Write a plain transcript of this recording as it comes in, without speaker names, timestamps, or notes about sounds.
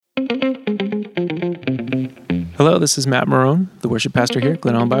Hello, this is Matt Marron, the worship pastor here at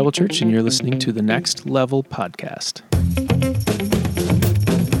Glen Ellyn Bible Church, and you're listening to the Next Level podcast.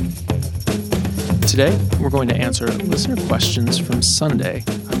 Today, we're going to answer listener questions from Sunday,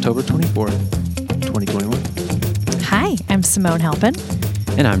 October 24th, 2021. Hi, I'm Simone Halpin.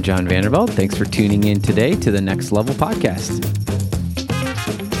 And I'm John Vandervelde. Thanks for tuning in today to the Next Level podcast.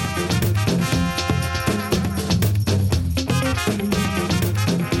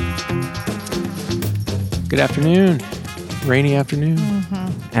 Good afternoon. Rainy afternoon.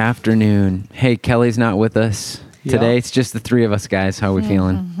 Mm-hmm. Afternoon. Hey, Kelly's not with us today. It's just the three of us, guys. How are we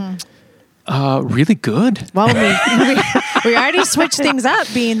feeling? Really good. Well, we already switched things up,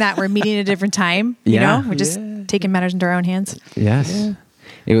 being that we're meeting at a different time. You know, we're just taking matters into our own hands. Yes. Yeah.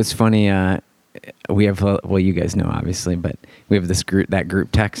 It was funny. We have, well, you guys know, obviously, but we have this group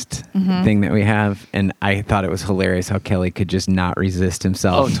text thing that we have. And I thought it was hilarious how Kelly could just not resist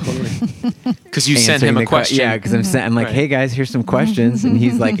himself. Oh, totally. Because you sent him a question. Yeah, because I'm like, hey guys, here's some questions, and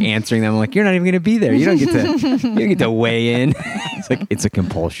he's like answering them. I'm like, you're not even going to be there. You don't get to weigh in. It's like it's a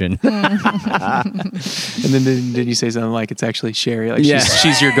compulsion. And then did you say something like it's actually Sherry? Like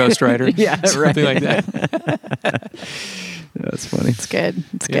she's your ghostwriter? Yeah, something like that. That's funny. It's good.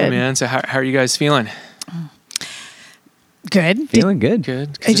 It's Yeah, good. man. So how are you guys feeling? Good. Feeling good.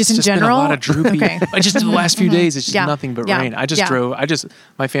 Good. Just in general? Been a lot of droopy. Okay. Just the last few days, it's just Yeah. nothing but Yeah. rain.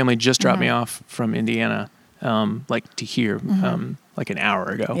 My family just dropped me off from Indiana, to here, like an hour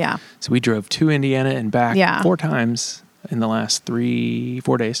ago. Yeah. So we drove to Indiana and back 4 times in the last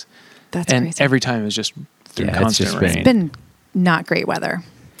 3-4 days. That's and crazy. every time it was just through Yeah, it's constant just rain. It's been not great weather.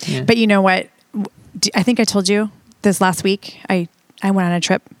 Yeah. But you know what? I think I told you this last week. I went on a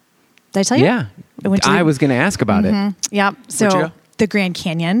trip. Did I tell you? Yeah. I was going to ask about it. Yep. Where'd you So go? the Grand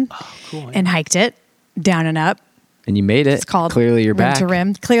Canyon. Oh, cool. And hiked it down and up. And you made it. It's called Clearly You're Rim Back. to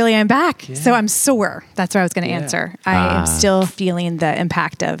Rim. Clearly I'm back. Yeah. So I'm sore. That's what I was going to answer. I am still feeling the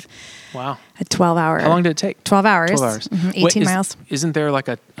impact of Wow. a 12-hour. How long did it take? 12 hours. 12 hours. 18 miles. Isn't there like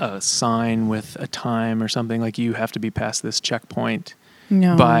a sign with a time or something? Like you have to be past this checkpoint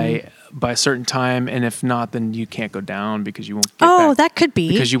No. by a certain time, and if not, then you can't go down because you won't get back. That could be.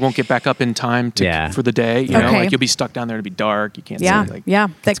 Because you won't get back up in time for the day. You know, Okay. like you'll be stuck down there. It'll be dark. You can't see. Like,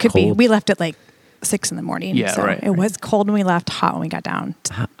 that could cold. be. We left at like 6 a.m. Yeah, so right. It was cold when we left, hot when we got down.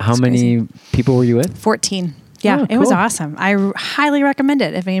 How many people were you with? 14. Yeah, Oh, it was cool. awesome. I highly recommend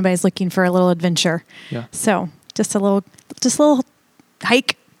it if anybody's looking for a little adventure. Yeah. So just a little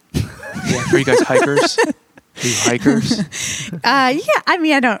hike. Yeah. Are you guys hikers? Are you hikers? I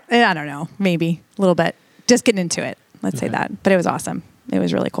mean, I don't know. Maybe a little bit. Just getting into it. Let's say that. But it was awesome. It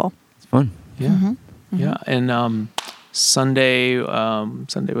was really cool. It's fun. Yeah. Yeah. And Sunday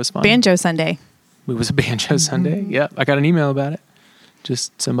was fun. Banjo Sunday. It was a banjo Sunday. Yeah. I got an email about it.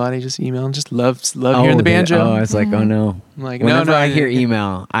 Somebody just emailed. Just love hearing the banjo. I was like, oh no. I'm like, Whenever no, I hear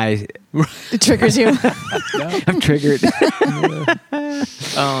email, It triggers you. I'm triggered.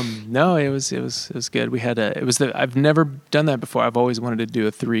 No, it was good. We had I've never done that before. I've always wanted to do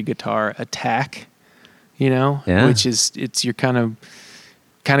a 3 guitar attack, which is you're kind of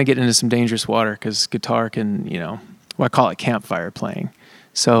getting into some dangerous water because guitar can, I call it campfire playing.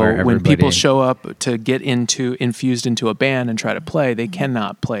 So when people show up to get infused into a band and try to play, they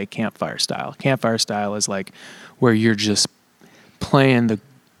cannot play campfire style. Campfire style is like where you're just playing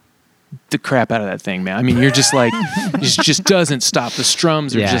the crap out of that thing, man. I mean, you're just like, it just doesn't stop. The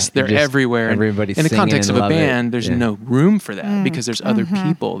strums are they're everywhere. Everybody's in the context of a band, there's no no room for that because there's other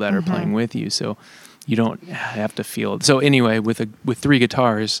people that are playing with you. So you don't have to feel it. So anyway, with 3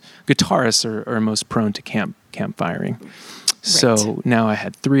 guitars, guitarists are most prone to campfiring. So now I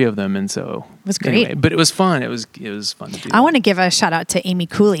had 3 of them, and so it was great. Anyway, but it was fun. It was fun to do. I want to give a shout out to Amy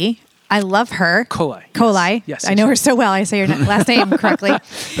Cooley. I love her. Coley. Yes. I know her so well. I say her last name correctly.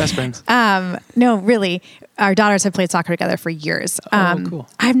 Best friends. No, really. Our daughters have played soccer together for years. Cool.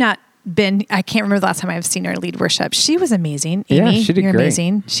 I can't remember the last time I've seen her lead worship. She was amazing. Amy, she did you're great.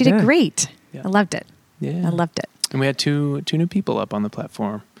 amazing. She did great. Yeah. I loved it. Yeah. I loved it. And we had two new people up on the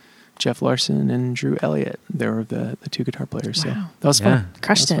platform. Jeff Larson and Drew Elliott. They were the 2 guitar players. Wow. So that was fun.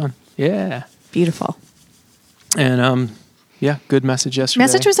 Crushed that was it. fun. Yeah. Beautiful. And good message yesterday.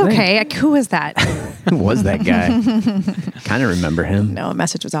 Message was okay. Who was that? Who was that guy? Kind of remember him. No,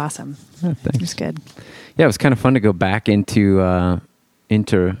 message was awesome. Oh, thanks. It was good. Yeah, it was kind of fun to go back into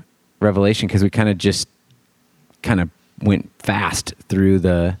Revelation because we kind of went fast through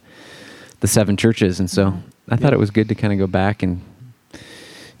the 7 churches, and so I thought it was good to kind of go back and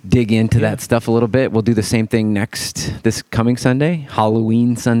dig into that stuff a little bit. We'll do the same thing this coming Sunday,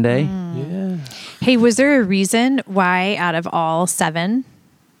 Halloween Sunday. Yeah. Hey, was there a reason why out of all 7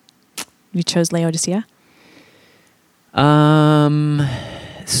 you chose Laodicea?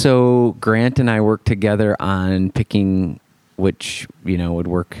 So Grant and I worked together on picking which, would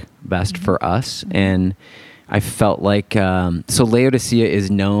work best for us. And I felt like, so Laodicea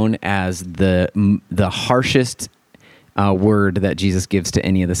is known as the harshest word that Jesus gives to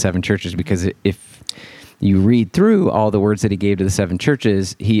any of the seven churches, because if you read through all the words that he gave to the seven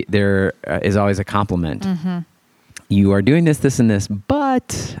churches, there is always a compliment. You are doing this, this, and this,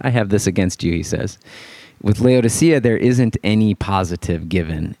 but I have this against you, he says. With Laodicea, there isn't any positive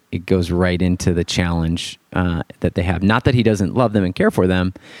given. It goes right into the challenge that they have. Not that he doesn't love them and care for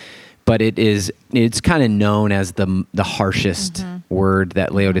them, but it's kind of known as the harshest word,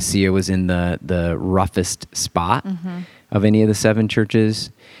 that Laodicea was in the roughest spot of any of the seven churches.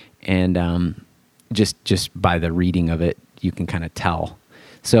 And just by the reading of it, you can kind of tell.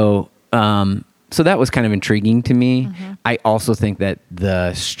 So that was kind of intriguing to me. I also think that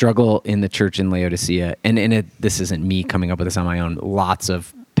the struggle in the church in Laodicea, and this isn't me coming up with this on my own, lots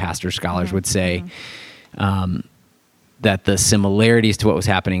of pastor scholars would say that the similarities to what was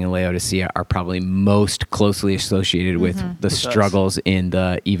happening in Laodicea are probably most closely associated with the struggles in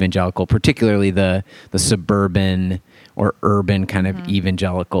the evangelical, particularly the suburban or urban kind of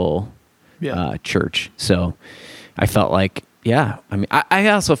evangelical church. So I felt like, I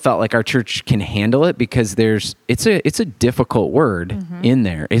also felt like our church can handle it, because it's a difficult word in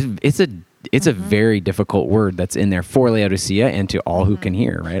there. It's a very difficult word that's in there for Laodicea and to all who can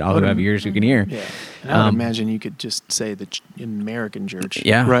hear, right? All who have ears who can hear. Yeah. And I would imagine you could just say the American church,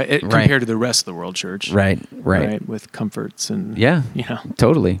 right? Compared to the rest of the world church, right, with comforts and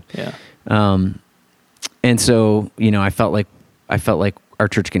totally, yeah. And so I felt like our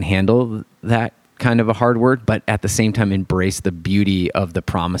church can handle that kind of a hard word, but at the same time embrace the beauty of the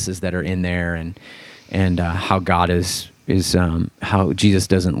promises that are in there, and how God is how Jesus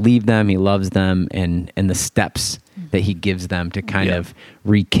doesn't leave them, he loves them, and the steps that he gives them to kind of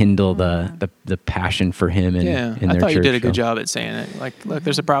rekindle the passion for him in their church. I thought you did a good job at saying it. Like, look,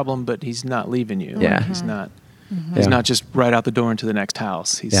 there's a problem, but he's not leaving you. Yeah. He's not. He's not just right out the door into the next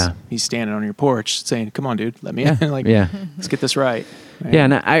house. He's standing on your porch saying, "Come on, dude, let me in. Let's get this right." Yeah,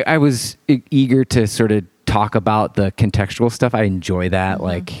 and I was eager to sort of talk about the contextual stuff. I enjoy that,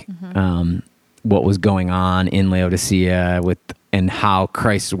 what was going on in Laodicea and how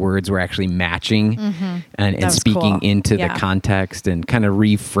Christ's words were actually matching and speaking into the context, and kind of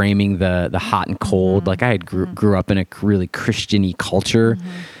reframing the hot and cold. Like, I had grew up in a really Christian-y culture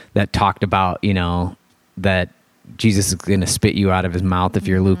that talked about, that Jesus is going to spit you out of his mouth if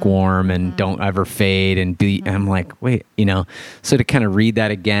you're lukewarm, and don't ever fade and be. And I'm like, wait, so to kind of read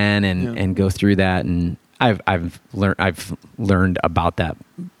that again and go through that, and I've learned about that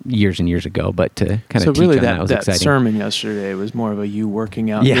years and years ago, but to kind of teach really on that was that exciting. sermon yesterday was more of a you working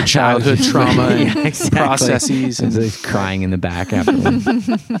out your childhood trauma and processes, and crying in the back afterwards.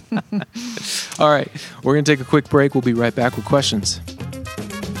 All right, we're going to take a quick break. We'll be right back with questions.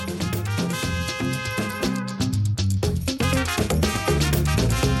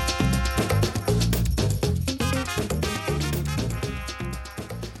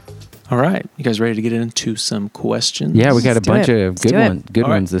 All right. You guys ready to get into some questions? Yeah, we got a bunch of good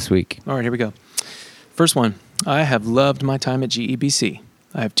ones this week. All right, here we go. First one. I have loved my time at GEBC.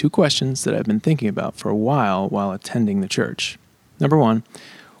 I have two questions that I've been thinking about for a while attending the church. Number one,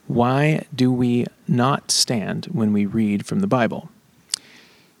 why do we not stand when we read from the Bible?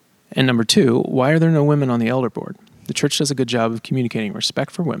 And number two, why are there no women on the elder board? The church does a good job of communicating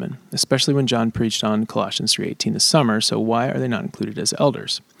respect for women, especially when John preached on Colossians 3:18 this summer, so why are they not included as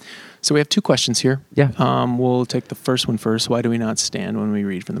elders? So we have two questions here. Yeah. We'll take the first one first. Why do we not stand when we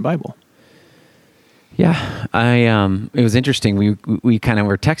read from the Bible? Yeah, it was interesting. We kind of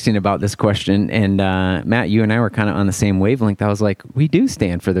were texting about this question, and Matt, you and I were kind of on the same wavelength. I was like, we do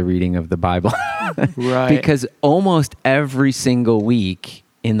stand for the reading of the Bible. Right. Because almost every single week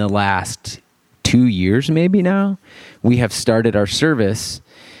in the last 2 years, maybe now, we have started our service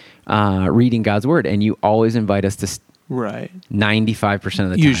reading God's Word, and you always invite us to 95% of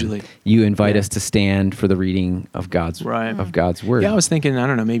the time. Usually. You invite us to stand for the reading of God's Word. Yeah, I was thinking, I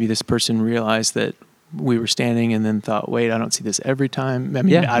don't know, maybe this person realized that we were standing and then thought, wait, I don't see this every time. I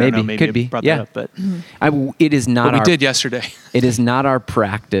mean, I don't know, maybe could I be. brought that up, but it is not. But we did yesterday. It is not our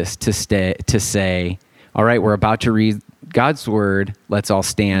practice to say, all right, we're about to read God's Word. Let's all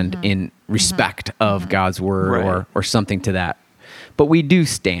stand in respect of God's Word or something to that. But we do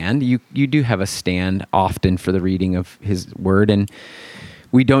stand. You do have a stand often for the reading of His Word, and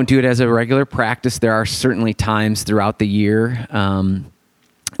we don't do it as a regular practice. There are certainly times throughout the year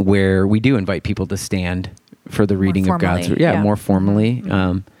where we do invite people to stand for the reading of God's Word. Yeah, more formally.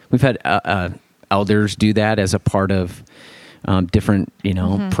 we've had elders do that as a part of different,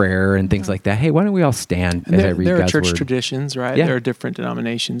 prayer and things like that. Hey, why don't we all stand as I read God's word? There are church traditions, right? Yeah. There are different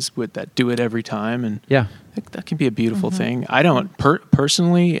denominations that do it every time, and yeah, that can be a beautiful thing. I don't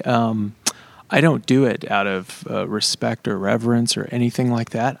personally. I don't do it out of respect or reverence or anything like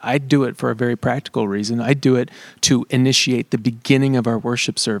that. I do it for a very practical reason. I do it to initiate the beginning of our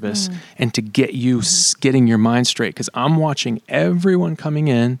worship service and to get you getting your mind straight, because I'm watching everyone coming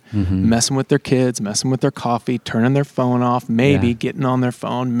in, messing with their kids, messing with their coffee, turning their phone off, maybe getting on their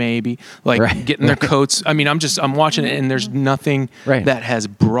phone, maybe getting their coats. I mean, I'm watching it, and there's nothing that has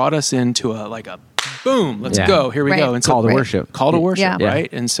brought us into a boom, let's go. Here we go. And so, call to worship,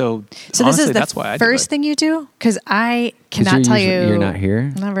 right? And so honestly, this is that's why I first thing you do, because I cannot tell you. You're not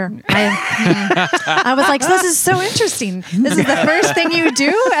here. Never. I was like, so this is so interesting. This is the first thing you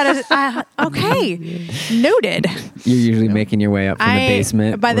do. Okay, noted. You're usually making your way up from the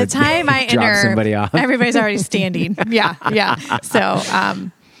basement. By the time I enter, somebody off. Everybody's already standing. Yeah. So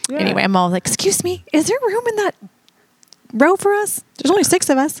anyway, I'm all like, excuse me, is there room in that row for us? There's only 6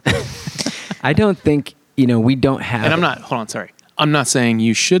 of us. I don't think, we don't have... And I'm not saying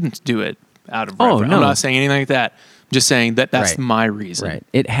you shouldn't do it out of reverence. No. I'm not saying anything like that. I'm just saying that's my reason. Right.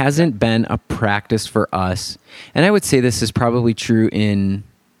 It hasn't been a practice for us. And I would say this is probably true in...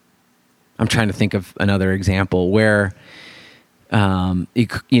 I'm trying to think of another example where,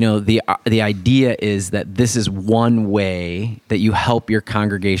 the idea is that this is one way that you help your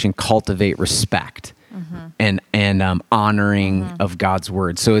congregation cultivate respect and honoring of God's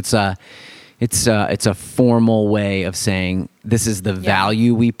word. So it's a formal way of saying this is the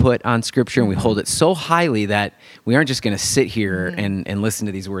value we put on Scripture, and we hold it so highly that we aren't just going to sit here and listen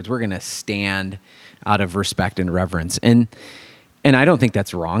to these words. We're going to stand out of respect and reverence. And I don't think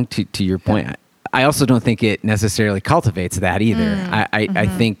that's wrong, to your point. I also don't think it necessarily cultivates that either. I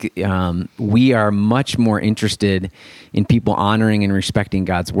think we are much more interested in people honoring and respecting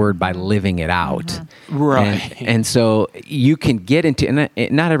God's word by living it out. Right. And so you can get into, and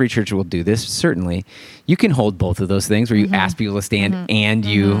not every church will do this, certainly. You can hold both of those things where you ask people to stand and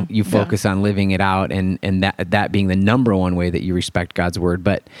you focus on living it out, and that being the number one way that you respect God's word.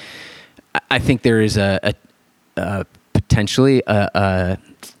 But I think there is a potentially a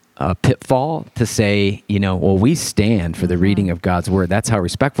pitfall to say, we stand for the reading of God's word. That's how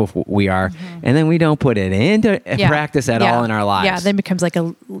respectful we are. And then we don't put it into practice at all in our lives. Yeah, then it becomes like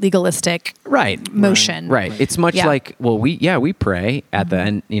a legalistic motion. Right. It's much like, we pray at the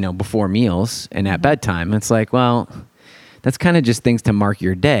end, before meals and at bedtime. It's like, well, that's kind of just things to mark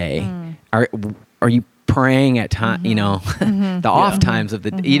your day. Are you praying at time, the off times of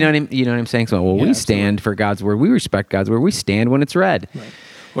the, you know what I'm saying? So, we stand for God's word. We respect God's word. We stand when it's read. Right.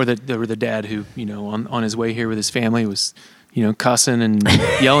 Or the dad who, on his way here with his family was, cussing and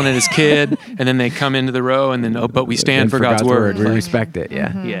yelling at his kid, and then they come into the row, and then, but we stand for God's word. We respect it,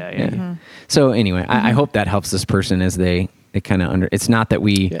 yeah. Yeah. So anyway, I hope that helps this person as they kind of it's not that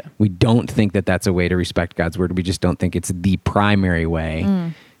we don't think that that's a way to respect God's word. We just don't think it's the primary way,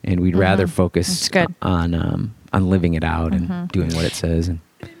 and we'd rather focus on living it out and doing what it says. And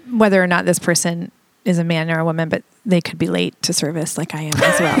whether or not this person is a man or a woman, but they could be late to service like I am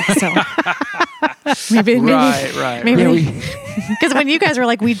as well. So maybe. Because when you guys were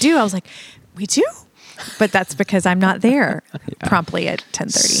like, we do, I was like, we do? But that's because I'm not there promptly at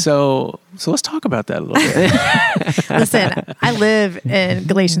 10:30. So let's talk about that a little bit. Listen, I live in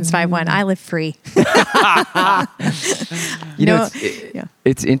Galatians 5:1. I live free.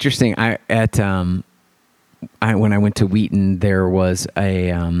 It's interesting. When I went to Wheaton, there was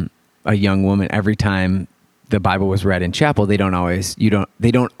a young woman. Every time the Bible was read in chapel, they don't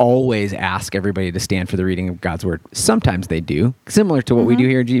always ask everybody to stand for the reading of God's word. Sometimes they do, similar to what we do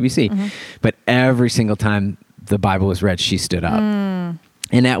here at GBC. But every single time the Bible was read, she stood up. And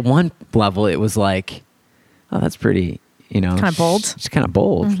at one level, it was like, oh, that's pretty, kind of bold. She's kind of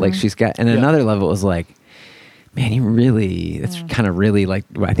bold. Like she's got, and another level it was like, man, that's kind of really like,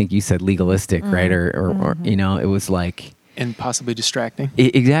 I think you said legalistic, right? Or it was like, and possibly distracting.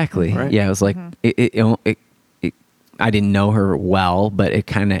 Exactly. Right? Yeah, it was like I didn't know her well, but you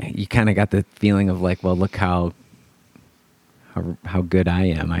kind of got the feeling of like, well, look how good I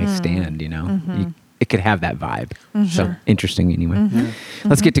am. I stand. It could have that vibe. So interesting. Anyway,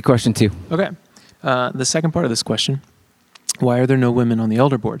 let's get to question 2. Okay. The second part of this question: why are there no women on the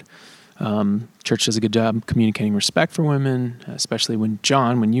elder board? Church does a good job communicating respect for women, especially when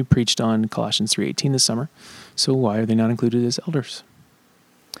you preached on Colossians 3:18 this summer. So why are they not included as elders?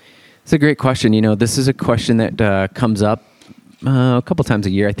 It's a great question. This is a question that comes up a couple times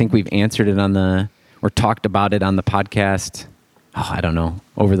a year. I think we've answered it or talked about it on the podcast I don't know,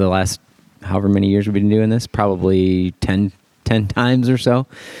 over the last however many years we've been doing this, probably 10 times or so.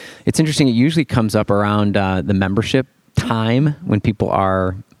 It's interesting. It usually comes up around the membership time when people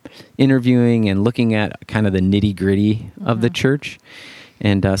are interviewing and looking at kind of the nitty gritty of the church.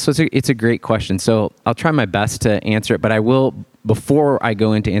 And so it's a great question. So I'll try my best to answer it, but I will, before I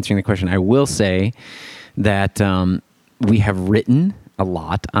go into answering the question, I will say that we have written a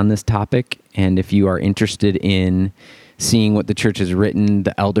lot on this topic. And if you are interested in seeing what the church has written,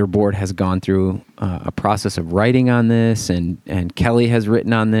 the elder board has gone through a process of writing on this, and Kelly has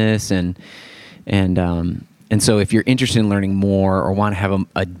written on this, and so if you're interested in learning more or want to have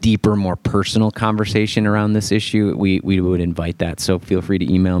a deeper, more personal conversation around this issue, we would invite that. So feel free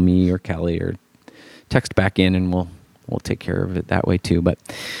to email me or Kelly or text back in, and we'll take care of it that way too. But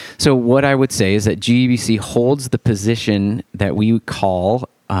so what I would say is that GBC holds the position that we call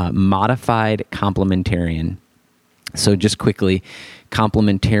modified complementarian. So just quickly,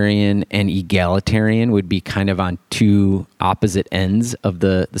 complementarian and egalitarian would be kind of on two opposite ends of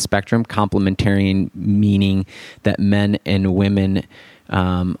the spectrum. Complementarian meaning that men and women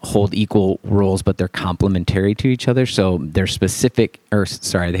hold equal roles, but they're complementary to each other. So they're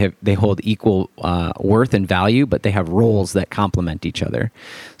they hold equal worth and value, but they have roles that complement each other.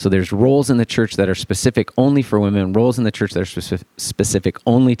 So there's roles in the church that are specific only for women, roles in the church that are specific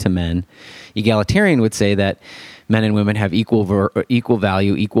only to men. Egalitarian would say that men and women have equal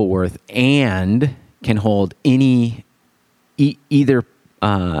value, equal worth, and can hold either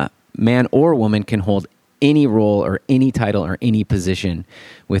man or woman can hold any role or any title or any position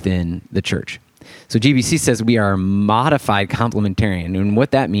within the church. So GBC says we are modified complementarian, and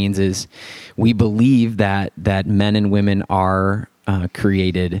what that means is we believe that men and women are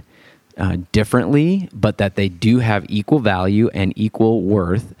created differently, but that they do have equal value and equal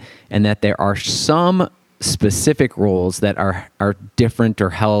worth, and that there are some specific roles that are different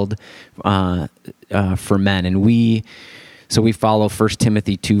or held for men. And we follow 1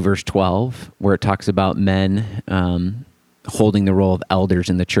 Timothy 2 verse 12, where it talks about men holding the role of elders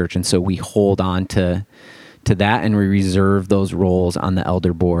in the church. And so we hold on to that, and we reserve those roles on the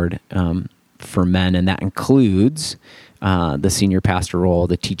elder board for men. And that includes the senior pastor role,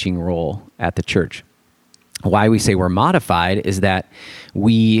 the teaching role at the church. Why we say we're modified is that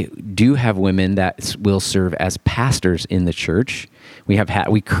we do have women that will serve as pastors in the church. We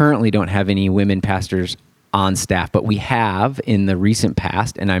currently don't have any women pastors on staff, but we have in the recent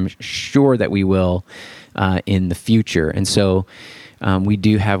past, and I'm sure that we will in the future. And so we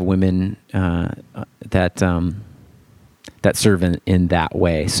do have women that serve in that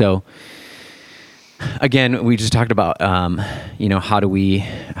way. So again, we just talked about how do we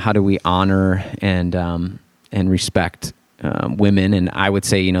honor and respect women, and I would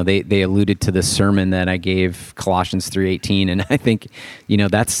say they alluded to the sermon that I gave, Colossians 3:18, and I think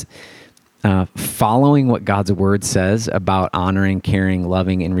that's following what God's word says about honoring, caring,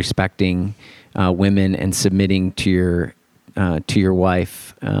 loving, and respecting women and submitting to your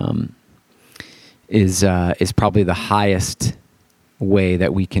wife is probably the highest way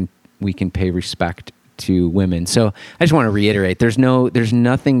that we can pay respect to women. So I just want to reiterate, there's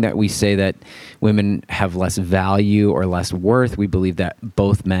nothing that we say that women have less value or less worth. We believe that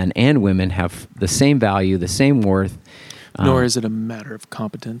both men and women have the same value, the same worth. Nor is it a matter of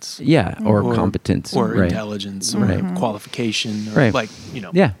competence. Yeah, or competence. Or right. intelligence, or qualification, or right.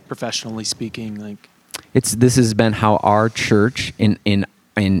 Professionally speaking. This has been how our church in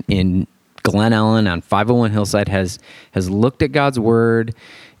Glen Ellen on 501 Hillside has looked at God's word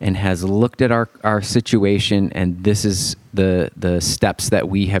and has looked at our situation, and this is the steps that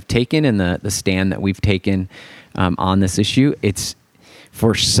we have taken and the stand that we've taken on this issue.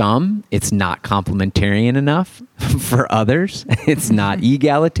 For some, it's not complementarian enough. For others, it's not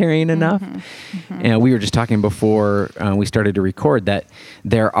egalitarian enough. And we were just talking before we started to record that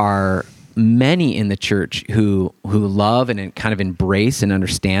there are many in the church who love and kind of embrace and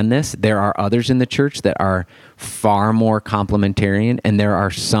understand this. There are others in the church that are far more complementarian, and there are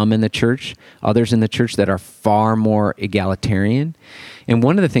others in the church that are far more egalitarian. And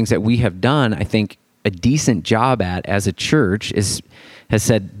one of the things that we have done, I think, a decent job at as a church has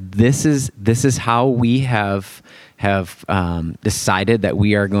said this is how we have decided that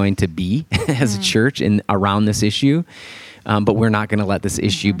we are going to be as a church around this issue. But we're not going to let this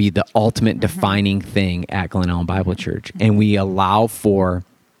issue be the ultimate defining thing at Glen Ellen Bible Church. And we allow for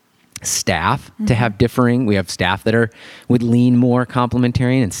staff to have differing. We have staff that would lean more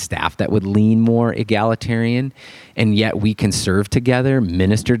complementarian and staff that would lean more egalitarian. And yet we can serve together,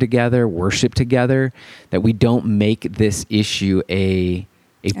 minister together, worship together, that we don't make this issue a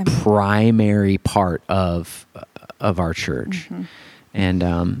primary part of of our church.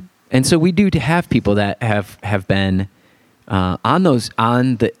 And so we do have people that have been on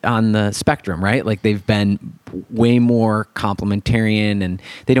the spectrum, right? Like they've been way more complementarian, and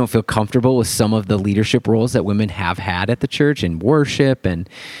they don't feel comfortable with some of the leadership roles that women have had at the church in worship, and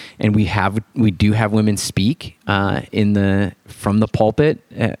we do have women speak from the pulpit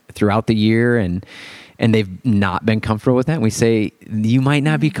throughout the year, and they've not been comfortable with that. And we say, you might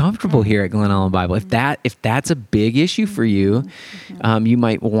not be comfortable here at Glen Allen Bible. If that's a big issue for you, you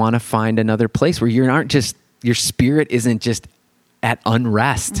might want to find another place where your spirit isn't just at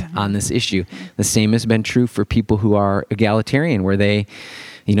unrest on this issue. The same has been true for people who are egalitarian, where they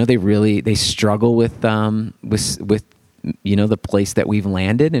struggle with the place that we've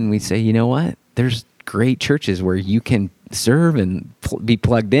landed, and we say, you know what? There's great churches where you can serve and be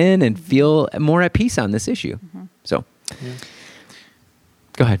plugged in and feel more at peace on this issue. So,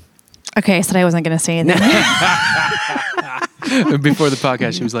 go ahead. Okay, I said I wasn't going to say anything. Before the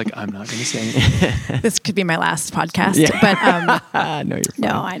podcast, she was like, I'm not going to say anything. This could be my last podcast. Yeah. But no, you're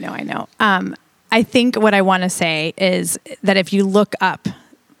fine. No, I know. I think what I want to say is that if you look up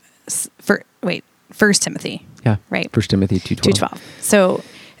 1 Timothy. Yeah. Right. 1 Timothy 2:12. So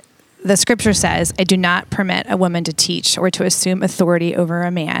the scripture says, I do not permit a woman to teach or to assume authority over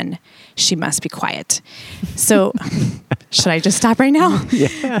a man. She must be quiet. So should I just stop right now?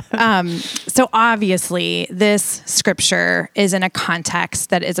 Yeah. So obviously this scripture is in a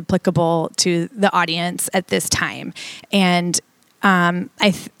context that is applicable to the audience at this time. And I'm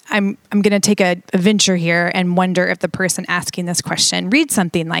going to take a venture here and wonder if the person asking this question reads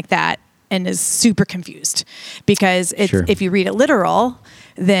something like that and is super confused, because if you read it literal,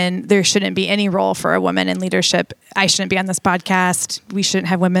 then there shouldn't be any role for a woman in leadership. I shouldn't be on this podcast. We shouldn't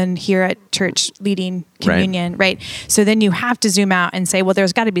have women here at church leading communion, right? So then you have to zoom out and say, well,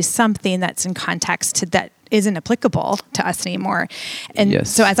 there's got to be something that's in context that isn't applicable to us anymore. And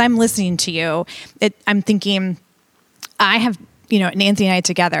so as I'm listening to you, I'm thinking, I have, Nancy and I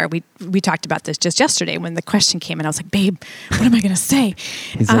together, we talked about this just yesterday when the question came, and I was like, babe, what am I going to say?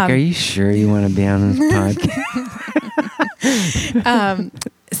 He's like, are you sure you want to be on this podcast?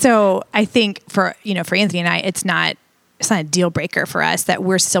 So I think for Anthony and I, it's not a deal breaker for us that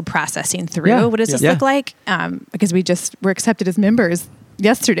we're still processing through. What does this look like? Because we're accepted as members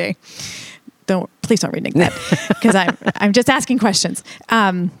yesterday. Please don't renege that, because I'm just asking questions.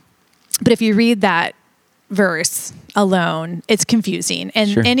 But if you read that verse alone, it's confusing.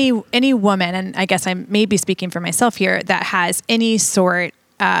 And any woman, and I guess I may be speaking for myself here, that has any sort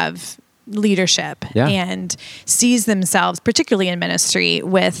of leadership and sees themselves, particularly in ministry,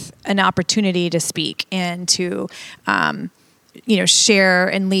 with an opportunity to speak and to, share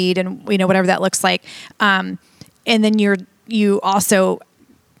and lead, and whatever that looks like. And then you also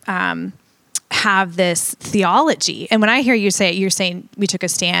have this theology. And when I hear you say it, you're saying we took a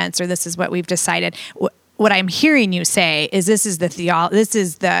stance, or this is what we've decided. What I'm hearing you say is this is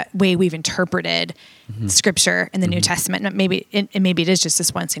the way we've interpreted Scripture in the New Testament. Maybe it is just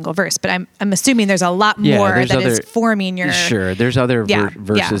this one single verse, but I'm assuming there's a lot more is forming your. Sure, there's other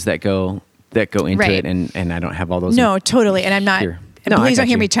verses that go into it, and I don't have all those. No, totally, and I'm not. Please don't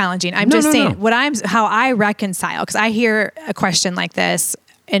hear me challenging. I'm just saying how I reconcile, because I hear a question like this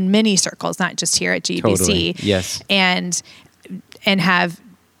in many circles, not just here at GBC. Totally. Yes, and have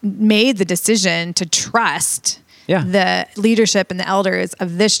made the decision to trust the leadership and the elders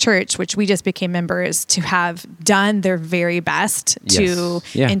of this church, which we just became members, to have done their very best to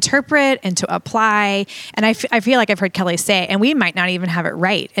interpret and to apply. And I feel like I've heard Kelly say, and we might not even have it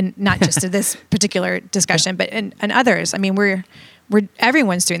right, and not just to this particular discussion, but in others. I mean, we're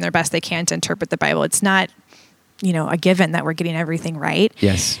everyone's doing their best they can to interpret the Bible. It's not a given that we're getting everything right.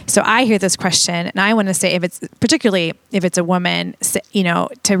 Yes. So I hear this question, and I want to say, particularly if it's a woman,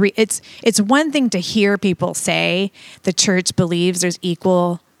 it's one thing to hear people say the church believes there's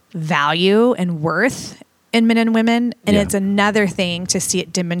equal value and worth in men and women, and it's another thing to see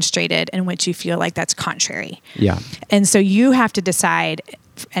it demonstrated in which you feel like that's contrary. Yeah. And so you have to decide,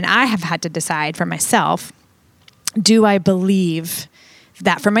 and I have had to decide for myself, do I believe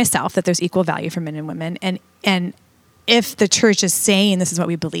that for myself, that there's equal value for men and women? And if the church is saying this is what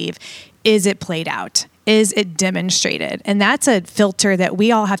we believe, is it played out? Is it demonstrated? And that's a filter that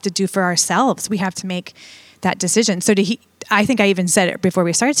we all have to do for ourselves. We have to make that decision. So I think I even said it before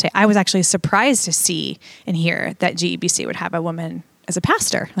we started today, I was actually surprised to see and hear that GEBC would have a woman as a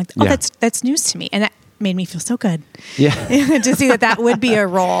pastor. Like, that's news to me. And that made me feel so good. Yeah. To see that would be a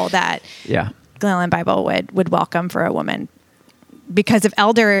role that Glen Allen Bible would welcome for a woman. Because if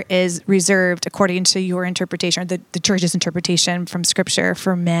elder is reserved according to your interpretation, or the church's interpretation from Scripture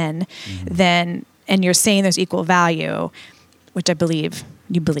for men, then and you're saying there's equal value, which I believe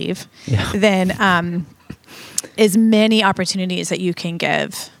you believe, then as many opportunities that you can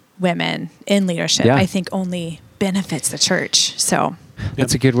give women in leadership, I think only benefits the church. So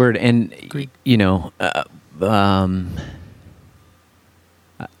that's a good word. And, you know, I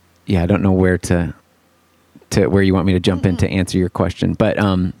don't know where where you want me to jump in to answer your question, but,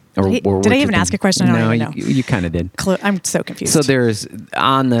 did I even ask a question? I don't even know. You kind of did. I'm so confused. So there's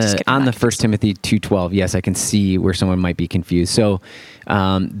on the 1 Timothy 2:12. Yes, I can see where someone might be confused. So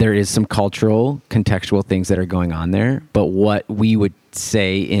there is some cultural, contextual things that are going on there. But what we would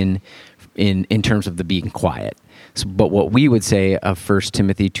say in terms of the being quiet. But what we would say of 1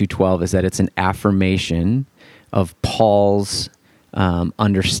 Timothy 2:12 is that it's an affirmation of Paul's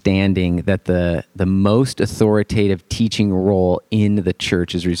understanding that the most authoritative teaching role in the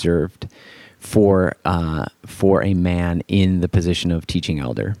church is reserved for a man in the position of teaching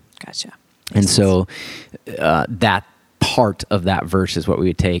elder. Gotcha. And so that part of that verse is what we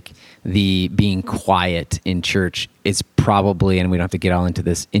would take. The being quiet in church is probably, and we don't have to get all into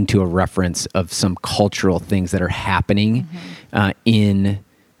this, into a reference of some cultural things that are happening in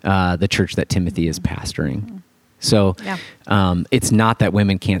the church that Timothy is pastoring. So it's not that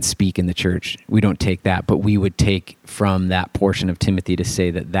women can't speak in the church. We don't take that, but we would take from that portion of Timothy to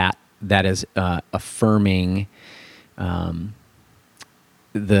say that is affirming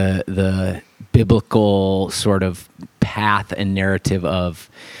the biblical sort of path and narrative of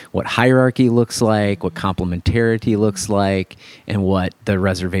what hierarchy looks like, what complementarity looks like, and what the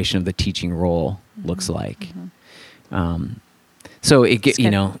reservation of the teaching role looks like. So we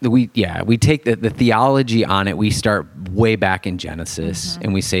take the theology on it. We start way back in Genesis,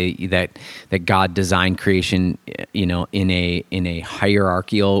 and we say that God designed creation, you know, in a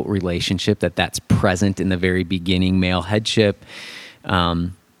hierarchical relationship, that's present in the very beginning, male headship,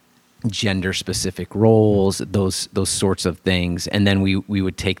 gender specific roles, those sorts of things, and then we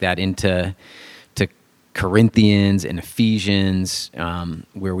would take that into Corinthians and Ephesians,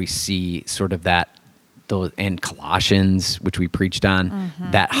 where we see sort of that. And Colossians, which we preached on,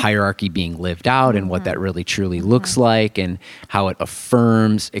 that hierarchy being lived out and what that really truly looks like, and how it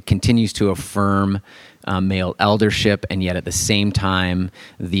continues to affirm male eldership, and yet at the same time,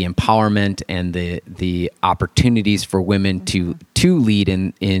 the empowerment and the opportunities for women to lead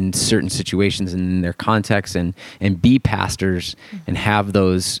in certain situations and in their contexts, and be pastors and have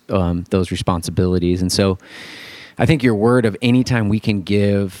those responsibilities. And so I think your word of anytime we can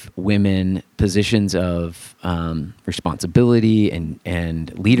give women positions of responsibility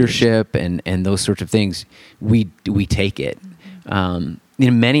and leadership and those sorts of things, we take it.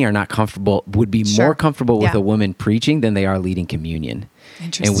 Many are not comfortable, would be more comfortable with a woman preaching than they are leading communion.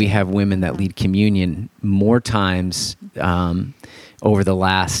 And we have women that lead communion more times over the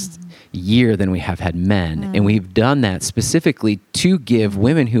last year than we have had men. And we've done that specifically to give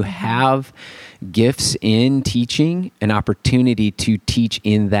women who have gifts in teaching an opportunity to teach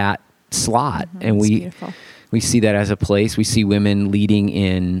in that slot. And we see that as a place. We see women leading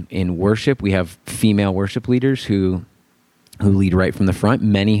in worship. We have female worship leaders who lead right from the front.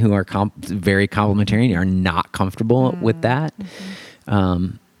 Many who are very complimentarian are not comfortable with that.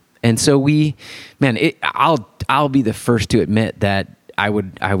 And so I'll be the first to admit that I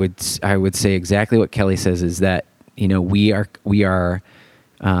would say exactly what Kelly says, is that, you know, we are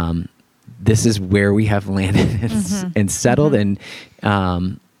this is where we have landed and settled, and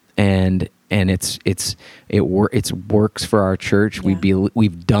it works for our church.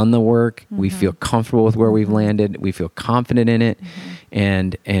 We've done the work. We feel comfortable with where we've landed. We feel confident in it,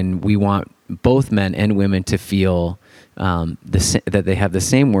 and we want both men and women to feel that they have the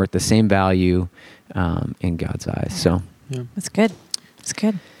same worth, the same value in God's eyes. So that's good. It's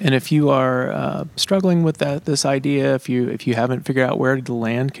good. And if you are struggling with this idea, if you haven't figured out where to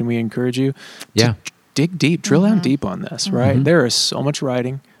land, can we encourage you to dig deep, drill down deep on this, right? There is so much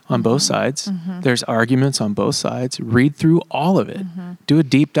writing on both sides. There's arguments on both sides. Read through all of it. Do a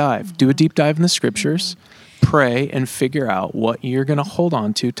deep dive. Do a deep dive in the scriptures. Pray and figure out what you're going to hold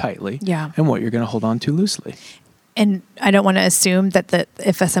on to tightly and what you're going to hold on to loosely. And I don't want to assume that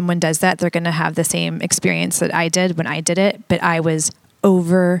if someone does that, they're going to have the same experience that I did when I did it, but I was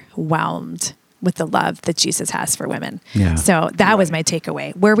overwhelmed with the love that Jesus has for women. Yeah. So that was my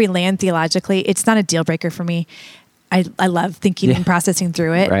takeaway. Where we land theologically, it's not a deal breaker for me. I love thinking and processing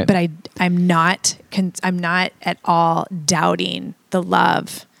through it, but I'm not at all doubting the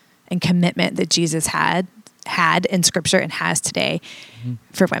love and commitment that Jesus had in Scripture and has today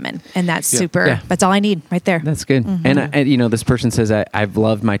for women, and that's super. Yeah. That's all I need right there. That's good. And you know, this person says, I've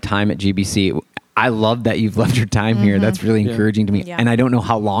loved my time at GBC. I love that you've loved your time here. That's really encouraging to me. Yeah. And I don't know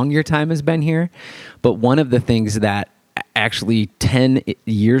how long your time has been here, but one of the things that actually 10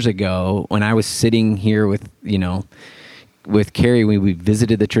 years ago, when I was sitting here with Carrie, when we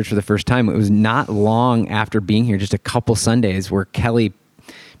visited the church for the first time, it was not long after being here, just a couple Sundays, where Kelly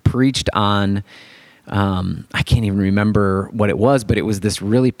preached on, I can't even remember what it was, but it was this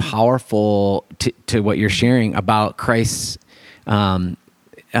really powerful to what you're sharing about Christ's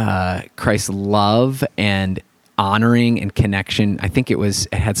love and honoring and connection. I think it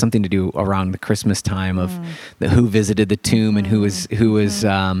had something to do around the Christmas time of who visited the tomb and who was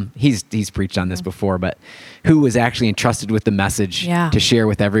he's preached on this before, but who was actually entrusted with the message to share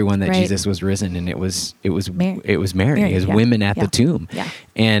with everyone that Jesus was risen. And it was Mary. It was women at the tomb. Yeah.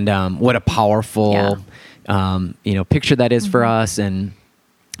 And what a powerful picture that is for us, and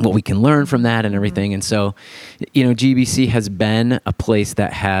what we can learn from that and everything. And so, GBC has been a place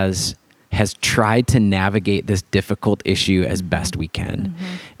that has tried to navigate this difficult issue as best we can,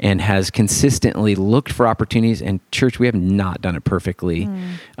 and has consistently looked for opportunities. And church, we have not done it perfectly,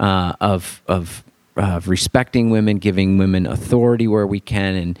 of respecting women, giving women authority where we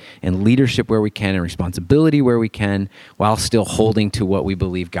can, and leadership where we can, and responsibility where we can, while still holding to what we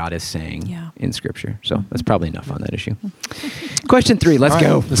believe God is saying in Scripture. So that's probably enough on that issue. Question 3, let's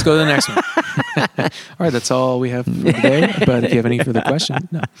go. Let's go to the next one. All right, that's all we have for today. But if you have any further questions,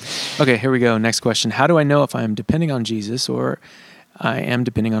 no. Okay, here we go. Next question. How do I know if I am depending on Jesus or I am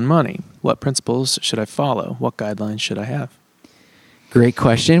depending on money? What principles should I follow? What guidelines should I have? Great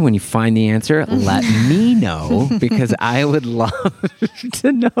question. When you find the answer, let me know, because I would love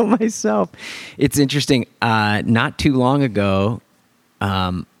to know myself. It's interesting. Not too long ago,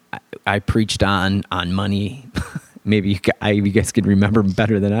 I preached on money. Maybe you guys can remember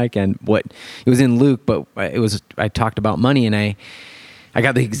better than I can. It was in Luke, but I talked about money, and I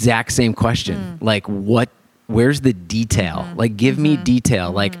got the exact same question. Like, where's the detail? Like, give me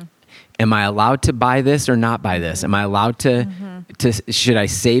detail. Like, am I allowed to buy this or not buy this? Am I allowed to should I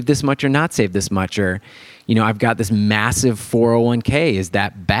save this much or not save this much? Or, I've got this massive 401k. Is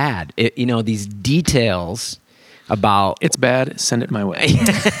that bad? These details about... It's bad. Send it my way.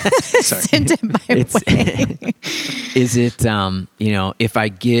 Sorry. Send it my way. Is it, if I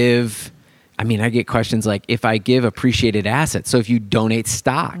give... I get questions like, if I give appreciated assets, so if you donate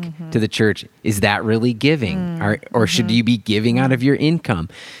stock to the church, is that really giving? Or should you be giving out of your income?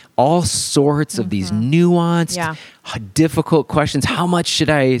 All sorts of these nuanced, difficult questions. How much should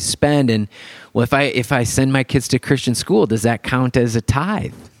I spend? And well, if I send my kids to Christian school, does that count as a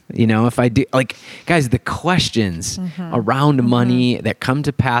tithe? If I do, guys, the questions around money that come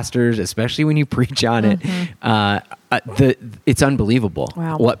to pastors, especially when you preach on it, it's unbelievable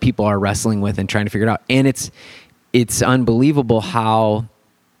what people are wrestling with and trying to figure it out. And it's unbelievable how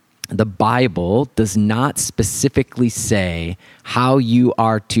the Bible does not specifically say how you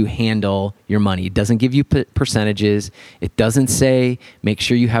are to handle your money. It doesn't give you percentages. It doesn't say make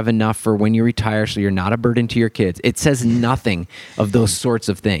sure you have enough for when you retire so you're not a burden to your kids. It says nothing of those sorts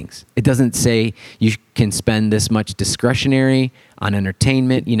of things. It doesn't say you can spend this much discretionary on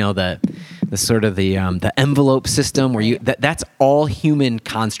entertainment, the sort of the envelope system where that's all human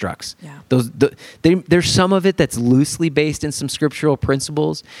constructs. Yeah. There's some of it that's loosely based in some scriptural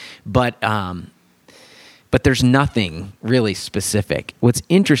principles, but there's nothing really specific. What's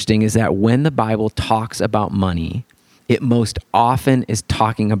interesting is that when the Bible talks about money, it most often is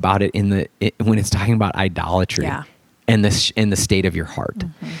talking about it when it's talking about idolatry and the state of your heart.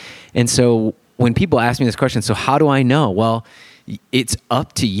 And so when people ask me this question, so how do I know? Well, it's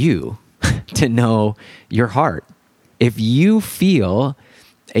up to you to know your heart. If you feel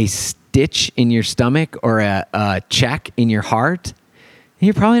a stitch in your stomach or a check in your heart,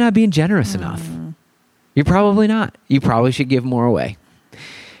 you're probably not being generous enough. You're probably not. You probably should give more away.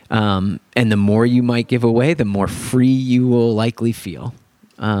 And the more you might give away, the more free you will likely feel.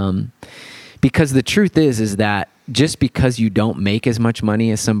 Because the truth is that just because you don't make as much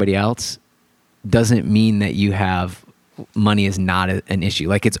money as somebody else doesn't mean that money is not an issue.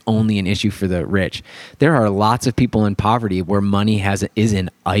 Like, it's only an issue for the rich. There are lots of people in poverty where money is an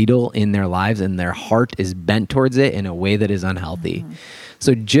idol in their lives, and their heart is bent towards it in a way that is unhealthy.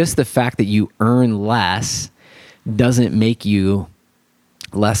 So just the fact that you earn less doesn't make you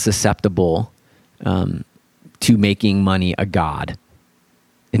less susceptible to making money a god.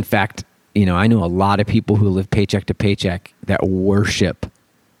 In fact, I know a lot of people who live paycheck to paycheck that worship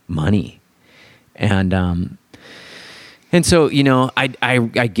money. And so,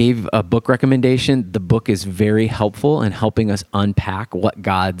 I gave a book recommendation. The book is very helpful in helping us unpack what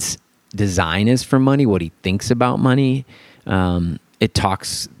God's design is for money, what he thinks about money. it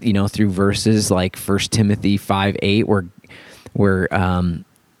talks, through verses like 1 Timothy 5:8,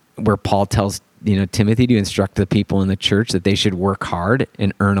 where Paul tells Timothy to instruct the people in the church that they should work hard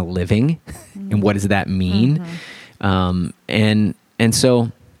and earn a living. And what does that mean? And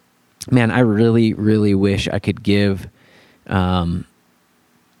so, man, I really, really wish I could give some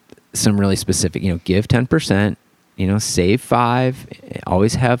really specific, give 10%, save 5%,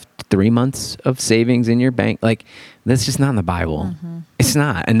 always have 3 months of savings in your bank. Like, that's just not in the Bible. It's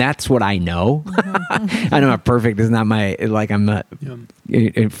not. And that's what I know. I know I'm not perfect. It's not I'm not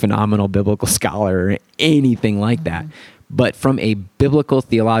a phenomenal biblical scholar or anything like that. But from a biblical,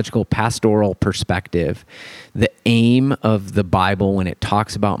 theological, pastoral perspective, the aim of the Bible when it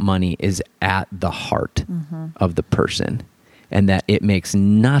talks about money is at the heart of the person. And that it makes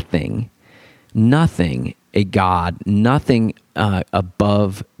nothing a God, nothing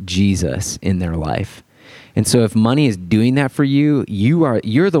above Jesus in their life. And so if money is doing that for you,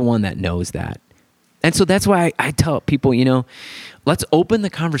 you're the one that knows that. And so that's why I tell people, let's open the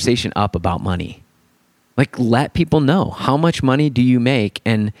conversation up about money. Like, let people know, how much money do you make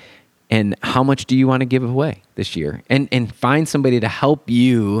and how much do you want to give away this year? And find somebody to help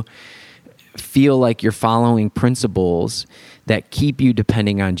you feel like you're following principles that keep you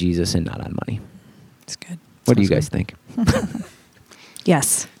depending on Jesus and not on money. That's good. What do you guys think?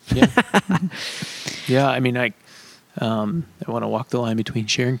 Yes. Yeah. Yeah. I mean, I want to walk the line between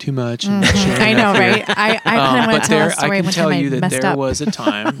sharing too much and not sharing I know, enough. right? I kind of want to tell a story. I can tell you that there up. was a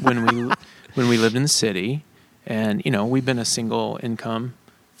time when we lived in the city, and we've been a single income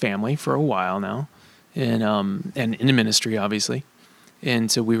family for a while now, and in the ministry, obviously.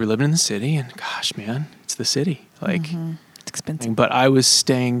 And so we were living in the city, and gosh, man, it's the city. Like, it's expensive. But I was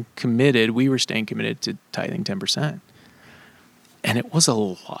staying committed. We were staying committed to tithing 10%. And it was a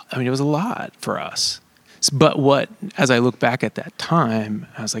lot. I mean, it was a lot for us. But as I look back at that time,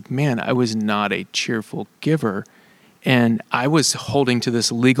 I was like, man, I was not a cheerful giver. And I was holding to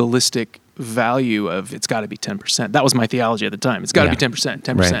this legalistic value of it's got to be 10%. That was my theology at the time. It's got to be 10%,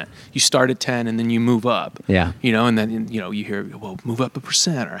 10%. Right. You start at 10 and then you move up. Yeah. And then, you hear, well, move up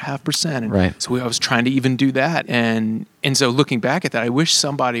 1% or 0.5%. And right. So I was trying to even do that. And so looking back at that, I wish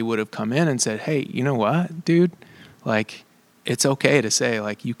somebody would have come in and said, hey, you know what, dude? Like, it's okay to say,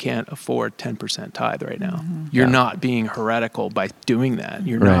 like, you can't afford 10% tithe right now. You're not being heretical by doing that.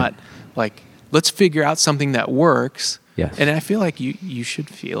 You're not, like, let's figure out something that works. Yes. And I feel like you should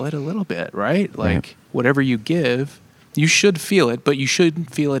feel it a little bit, right? Like, whatever you give, you should feel it, but you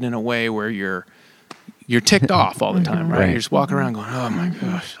shouldn't feel it in a way where you're ticked off all the time, right? You're just walking around going, oh my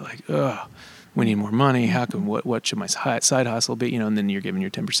gosh, like, we need more money. How can, what should my side hustle be? And then you're giving your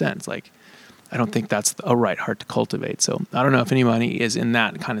 10%. It's like, I don't think that's a right heart to cultivate. So I don't know if anybody is in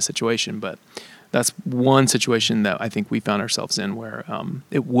that kind of situation, but that's one situation that I think we found ourselves in where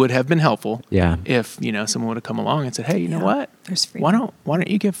it would have been helpful if someone would have come along and said, hey, you know what? There's free. Why don't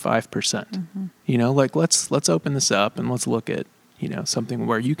you give 5%? Like let's open this up and let's look at something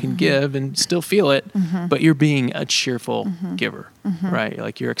where you can give and still feel it, but you're being a cheerful giver, right?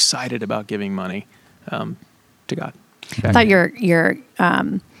 Like you're excited about giving money to God. Okay. I thought your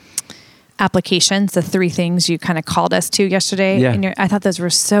applications, the 3 things you kind of called us to yesterday, and I thought those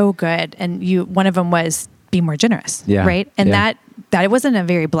were so good. And one of them was be more generous, right? And that wasn't a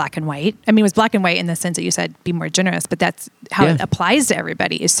very black and white. I mean, it was black and white in the sense that you said be more generous, but that's how it applies to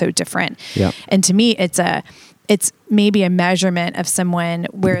everybody is so different. Yeah. And to me, it's maybe a measurement of someone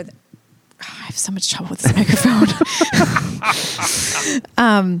where I have so much trouble with this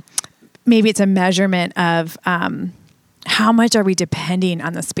microphone. Maybe it's a measurement of how much are we depending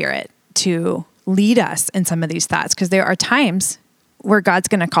on the Spirit to lead us in some of these thoughts? Because there are times where God's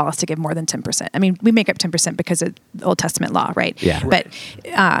going to call us to give more than 10%. I mean, we make up 10% because of the Old Testament law, right? Yeah.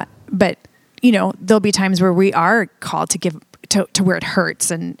 But there'll be times where we are called to give to where it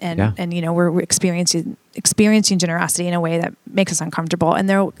hurts, and we're experiencing generosity in a way that makes us uncomfortable. And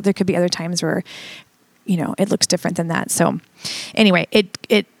there could be other times where it looks different than that. So anyway, it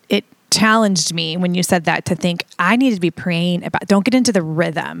challenged me when you said that to think I need to be praying about, don't get into the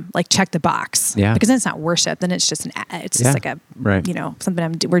rhythm, like check the box, because then it's not worship. Then it's just like a,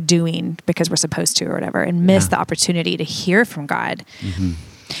 something we're doing because we're supposed to or whatever, and miss the opportunity to hear from God. Mm-hmm.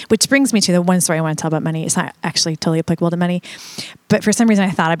 Which brings me to the one story I want to tell about money. It's not actually totally applicable to money, but for some reason I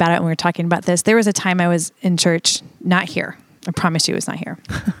thought about it when we were talking about this. There was a time I was in church, not here. I promise you it was not here.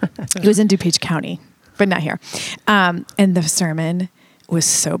 It was in DuPage County, but not here. And the sermon was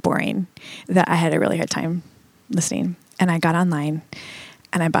so boring that I had a really hard time listening. And I got online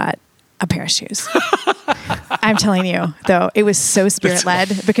and I bought a pair of shoes. I'm telling you, though, it was so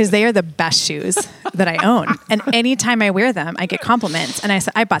spirit-led because they are the best shoes that I own. And anytime I wear them, I get compliments. And I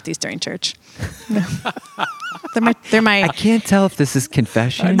said, I bought these during church. They're my. I can't tell if this is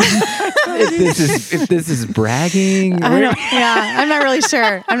confession, if this is bragging. I'm not really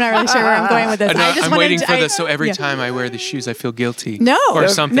sure. I'm not really sure where I'm going with this. I'm waiting for this. So every time I wear the shoes, I feel guilty. No, or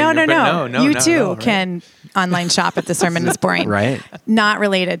something. No. You too right? can online shop at The Sermon is Boring. Right. Not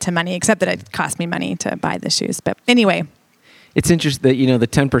related to money, except that it cost me money to buy the shoes. But anyway. It's interesting that, the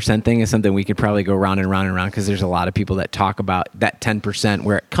 10% thing is something we could probably go round and round and round because there's a lot of people that talk about that 10%,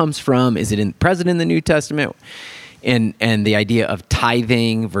 where it comes from. Is it present in the New Testament? And the idea of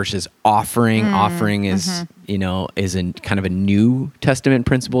tithing versus offering. Offering is, is kind of a New Testament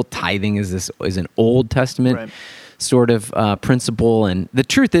principle. Tithing is an Old Testament sort of principle. And the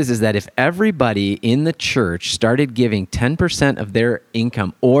truth is that if everybody in the church started giving 10% of their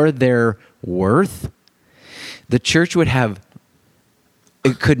income or their worth, the church would have.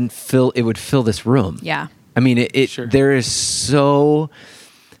 It would fill this room. Yeah. I mean, Sure. There is so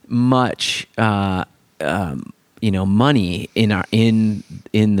much, money in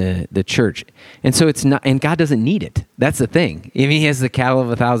the church. And so it's not, and God doesn't need it. That's the thing. I mean, he has the cattle of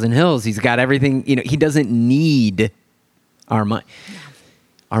 1,000 hills. He's got everything, he doesn't need our money. Yeah.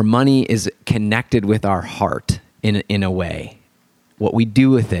 Our money is connected with our heart in a way. What we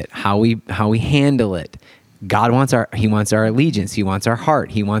do with it, how we handle it. God wants our allegiance. He wants our heart.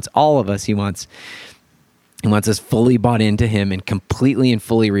 He wants all of us. He wants us fully bought into him and completely and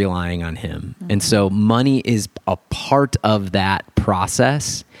fully relying on him. Mm-hmm. And so money is a part of that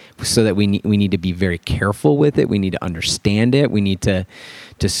process, so that we need to be very careful with it. We need to understand it. We need to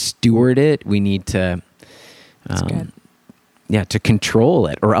steward it. We need to to control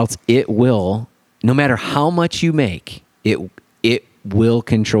it, or else it will, no matter how much you make, it will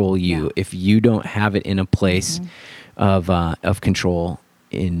control you if you don't have it in a place of control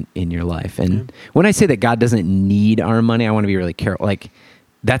in your life. And when I say that God doesn't need our money, I want to be really careful. Like,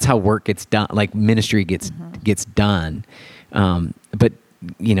 that's how work gets done. Like, ministry gets done. But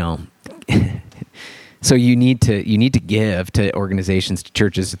so you need to give to organizations, to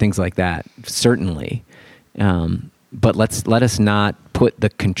churches, to things like that. Certainly. But let us not put the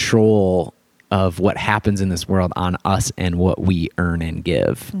control of what happens in this world on us and what we earn and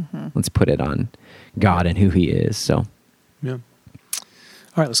give. Mm-hmm. Let's put it on God and who he is. So, yeah. All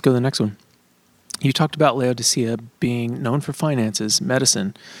right, let's go to the next one. You talked about Laodicea being known for finances,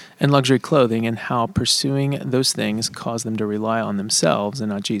 medicine, and luxury clothing, and how pursuing those things caused them to rely on themselves and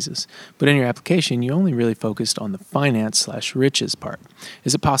not Jesus. But in your application, you only really focused on the finance/riches part.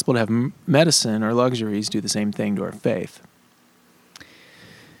 Is it possible to have medicine or luxuries do the same thing to our faith?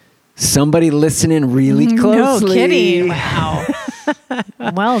 Somebody listening really closely. No kidding. Wow.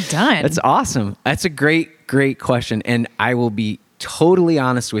 Well done. That's awesome. That's a great question. And I will be totally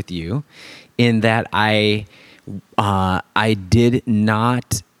honest with you in that I did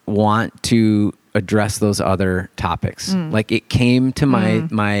not want to address those other topics. Like, it came to my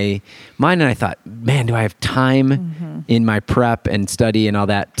mind, and I thought, man, do I have time in my prep and study and all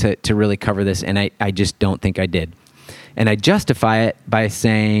that to really cover this? And I just don't think I did. And I justify it by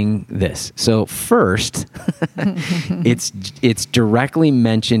saying this. So first, it's directly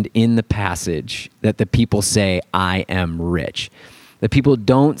mentioned in the passage that the people say, I am rich. The people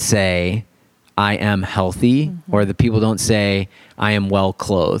don't say, I am healthy, or the people don't say, I am well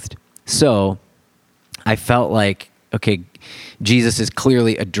clothed. So I felt like, okay, Jesus is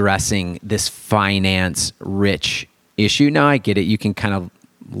clearly addressing this finance rich issue. Now I get it. You can kind of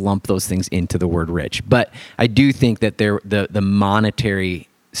lump those things into the word rich. But I do think that the monetary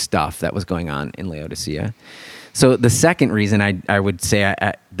stuff that was going on in Laodicea. So the second reason I would say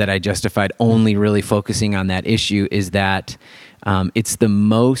that I justified only really focusing on that issue is that it's the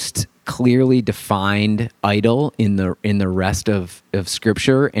most clearly defined idol in the rest of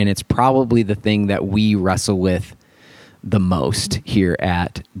Scripture, and it's probably the thing that we wrestle with the most here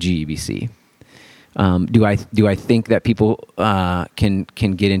at GEBC. Do I think that people can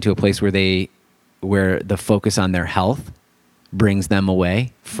get into a place where the focus on their health brings them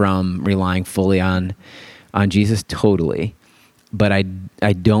away from relying fully on Jesus? Totally. But I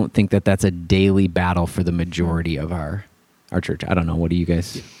don't think that that's a daily battle for the majority of our church. I don't know. What do you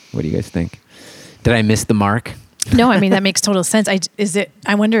guys think? Did I miss the mark? No, I mean, that makes total sense.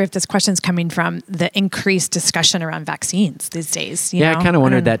 I wonder if this question's coming from the increased discussion around vaccines these days. I kind of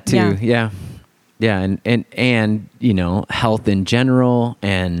wondered that too. Yeah. And health in general,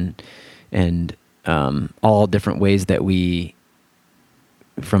 and all different ways that we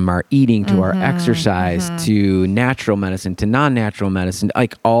from our eating to our exercise to natural medicine to non-natural medicine,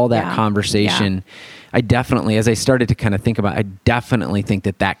 like all that conversation. I definitely, as I started to kind of think about, I definitely think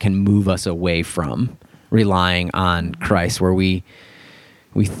that can move us away from relying on Christ, where we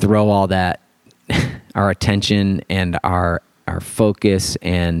throw all that, our attention and our focus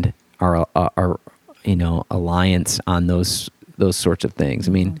and our alliance on those sorts of things.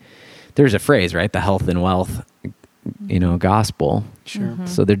 I mean, there's a phrase, right? The health and wealth, gospel. Sure.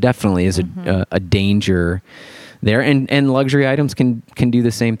 So there definitely is a danger there, and luxury items can do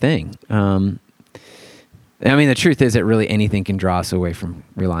the same thing. I mean, the truth is that really anything can draw us away from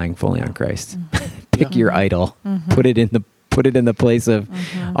relying fully on Christ. Pick your idol, put it in the place of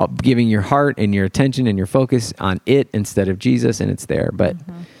giving your heart and your attention and your focus on it instead of Jesus, and it's there. But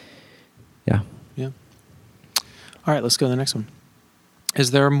yeah. All right, let's go to the next one.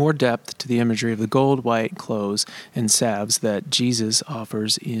 Is there more depth to the imagery of the gold, white clothes and salves that Jesus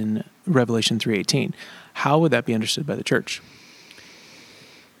offers in Revelation 3:18? How would that be understood by the church?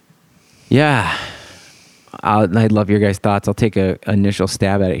 Yeah, I'd love your guys' thoughts. I'll take an initial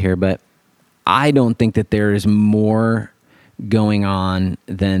stab at it here, but I don't think that there is more going on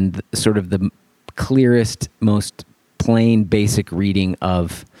than sort of the clearest, most plain, basic reading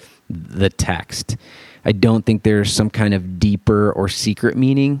of the text. I don't think there's some kind of deeper or secret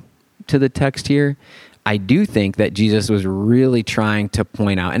meaning to the text here. I do think that Jesus was really trying to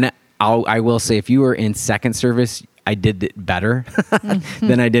point out, and I will say, if you were in second service, I did it better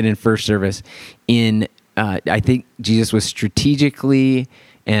than I did in first service. I think Jesus was strategically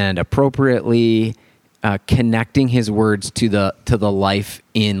and appropriately connecting his words to the life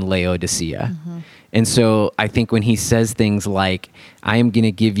in Laodicea. And so I think when he says things like, I am going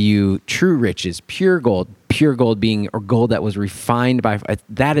to give you true riches, pure gold being, or gold that was refined by,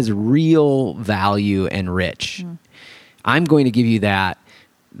 that is real value and rich. I'm going to give you that.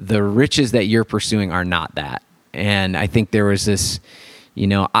 The riches that you're pursuing are not that. And I think there was this,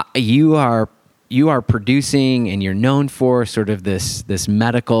 you are producing and you're known for sort of this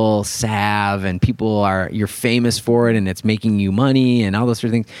medical salve, and you're famous for it, and it's making you money and all those sort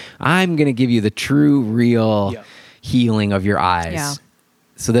of things. I'm going to give you the true, real healing of your eyes,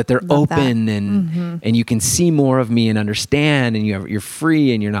 so that they're open and you can see more of me and understand, and you're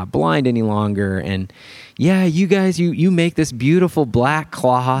free and you're not blind any longer. And you guys, you make this beautiful black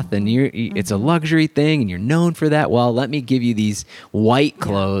cloth, and it's a luxury thing, and you're known for that. Well, let me give you these white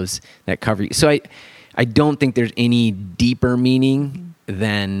clothes that cover you. So I don't think there's any deeper meaning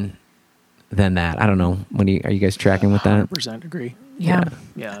than that. I don't know. Are you guys tracking with that? 100% agree. Yeah.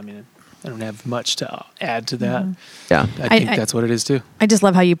 I mean, I don't have much to add to that. Yeah. I think that's what it is too. I just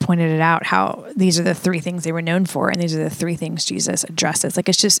love how you pointed it out, how these are the three things they were known for, and these are the three things Jesus addresses. Like,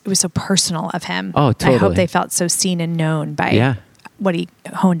 it was so personal of him. Oh, totally. I hope they felt so seen and known by what he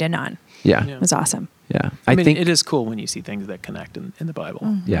honed in on. Yeah. It was awesome. Yeah. I think it is cool when you see things that connect in the Bible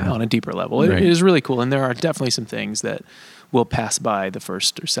on a deeper level. It is really cool. And there are definitely some things that will pass by the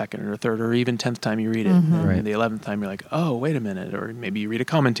first or second or third or even 10th time you read it. And the 11th time you're like, oh, wait a minute. Or maybe you read a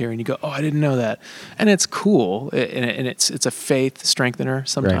commentary and you go, oh, I didn't know that. And it's cool. And it's a faith strengthener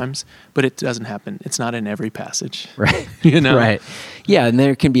sometimes, but it doesn't happen. It's not in every passage. Right. Right. Yeah. And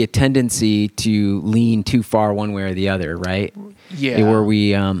there can be a tendency to lean too far one way or the other, right? Yeah. Where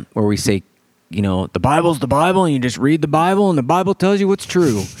we say, the Bible's the Bible, and you just read the Bible, and the Bible tells you what's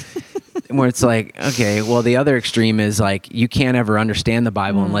true. Where it's like, okay, well, the other extreme is like, you can't ever understand the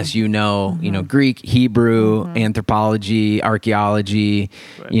Bible unless you know, Greek, Hebrew, anthropology, archaeology,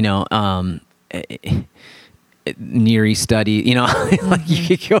 Near East study, like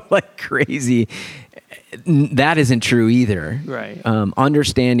you could go like crazy. That isn't true either. Right.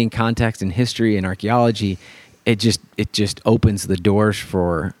 Understanding context and history and archaeology, it just opens the doors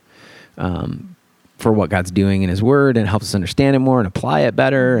for what God's doing in His Word, and helps us understand it more and apply it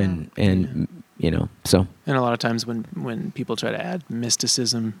better, and so. And a lot of times when people try to add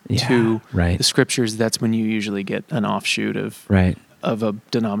mysticism to the Scriptures, that's when you usually get an offshoot of a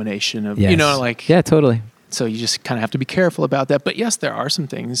denomination of totally. So you just kind of have to be careful about that. But yes, there are some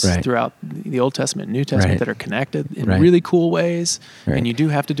things throughout the Old Testament and New Testament that are connected in really cool ways, and you do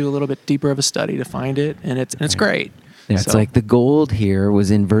have to do a little bit deeper of a study to find it, and it's great. Yeah, it's like the gold here was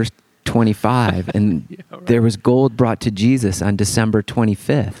in verse 25, and there was gold brought to Jesus on December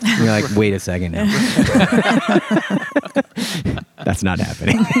 25th. And you're like, wait a second now. That's not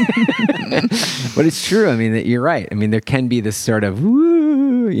happening. But it's true. I mean, you're right. I mean, there can be this sort of,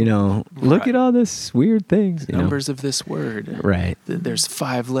 look at all this weird things. Numbers of this word. Right. There's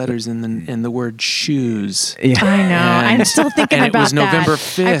 5 letters in the word shoes. Yeah. I know. I'm still thinking about that. And it was November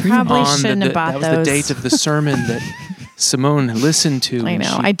 5th. I probably shouldn't have bought those. That was the date of the sermon that Simone listened to. I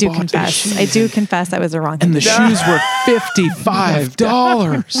know. I do confess. I do confess that was the wrong thing. And the shoes were $55.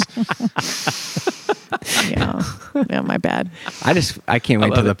 Yeah, my bad. I can't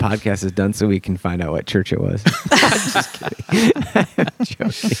wait till the podcast is done so we can find out what church it was. I'm just kidding. I'm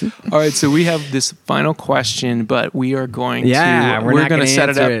joking. All right, so we have this final question, but we are going we're going to set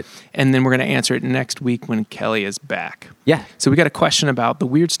it up, and then we're going to answer it next week when Kelly is back. Yeah. So we got a question about the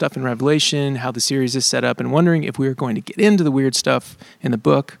weird stuff in Revelation, how the series is set up, and wondering if we are going to get into the weird stuff in the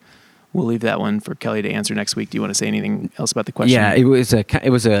book. We'll leave that one for Kelly to answer next week. Do you want to say anything else about the question? Yeah, it was a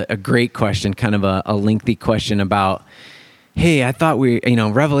great question, kind of a lengthy question about, hey, I thought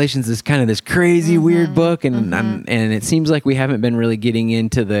Revelations is kind of this crazy weird book, and it seems like we haven't been really getting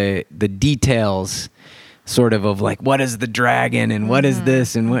into the details, sort of like what is the dragon and what is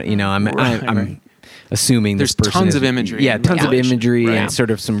this and what I'm assuming there's this person tons of imagery. Yeah, tons of imagery and sort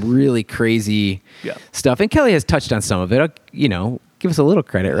of some really crazy stuff. And Kelly has touched on some of it. Give us a little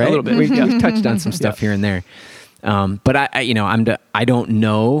credit, right? A little bit. We've touched on some stuff here and there. But I don't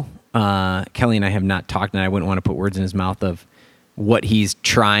know. Kelly and I have not talked, and I wouldn't want to put words in his mouth of what he's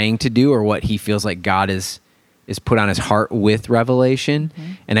trying to do or what he feels like God is put on his heart with Revelation.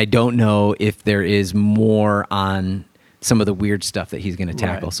 And I don't know if there is more on some of the weird stuff that he's going to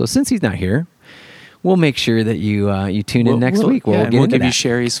tackle. Right. So since he's not here, we'll make sure that you tune in next week. We'll give you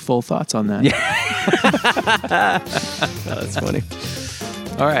Sherry's full thoughts on that. Yeah. That's funny.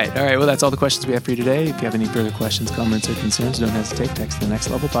 All right. Well, that's all the questions we have for you today. If you have any further questions, comments, or concerns, don't hesitate. Text the Next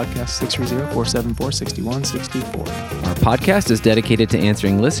Level Podcast 630-474-6164. Our podcast is dedicated to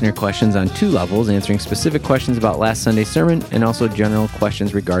answering listener questions on two levels, answering specific questions about last Sunday's sermon and also general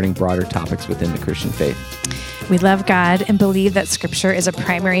questions regarding broader topics within the Christian faith. We love God and believe that Scripture is a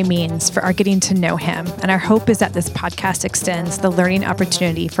primary means for our getting to know Him. And our hope is that this podcast extends the learning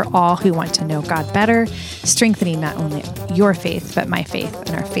opportunity for all who want to know God better, strengthening not only your faith, but my faith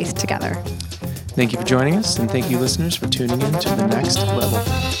and our faith together. Thank you for joining us, and thank you, listeners, for tuning in to The Next Level.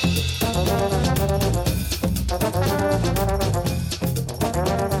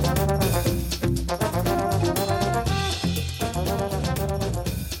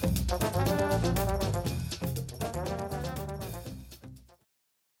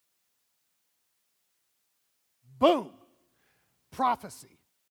 Boom! Prophecy.